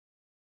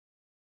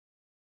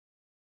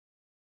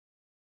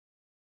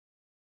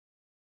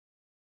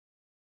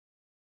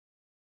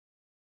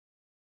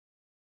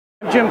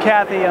I'm Jim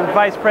Cathy. I'm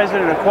Vice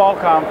President of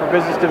Qualcomm for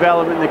Business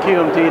Development in the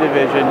QMT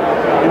division.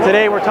 And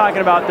today we're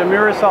talking about the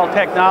Mirasol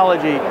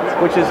technology,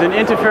 which is an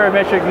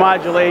interferometric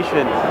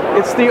modulation.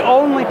 It's the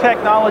only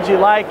technology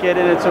like it,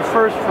 and it's a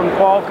first from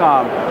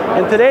Qualcomm.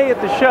 And today at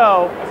the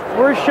show,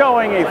 we're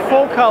showing a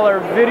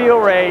full-color video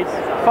rate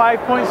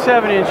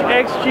 5.7-inch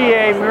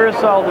XGA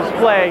Mirasol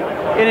display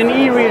in an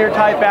e-reader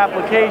type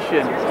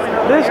application.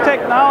 This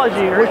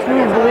technology, which we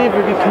believe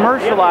will be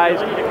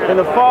commercialized in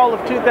the fall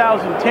of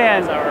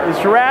 2010, is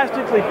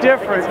drastically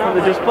different from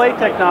the display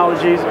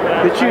technologies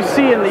that you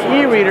see in the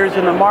e-readers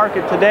in the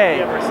market today.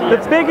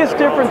 The biggest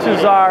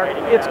differences are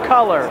its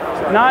color,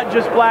 not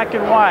just black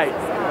and white.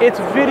 Its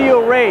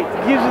video rate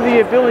gives you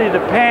the ability to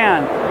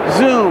pan,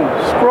 zoom,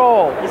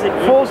 scroll,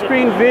 full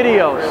screen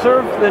video,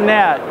 surf the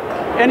net.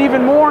 And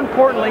even more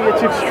importantly,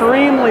 it's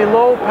extremely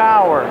low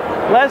power,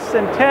 less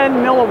than 10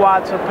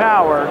 milliwatts of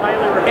power.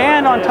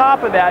 And on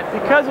top of that,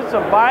 because it's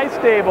a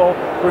bistable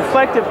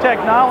reflective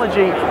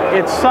technology,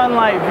 it's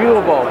sunlight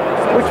viewable,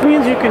 which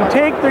means you can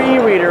take the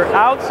e-reader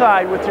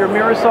outside with your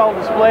Mirasol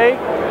display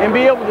and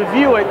be able to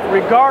view it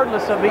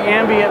regardless of the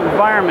ambient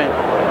environment.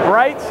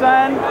 Bright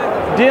sun,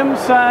 dim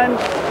sun,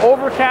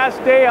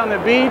 overcast day on the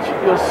beach,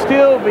 you'll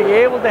still be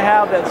able to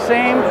have that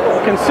same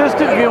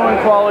consistent viewing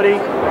quality,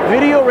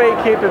 video rate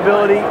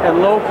capability,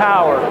 and low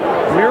power.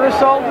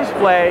 Mirasol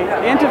display,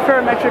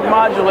 interferometric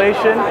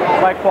modulation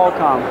by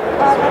Qualcomm.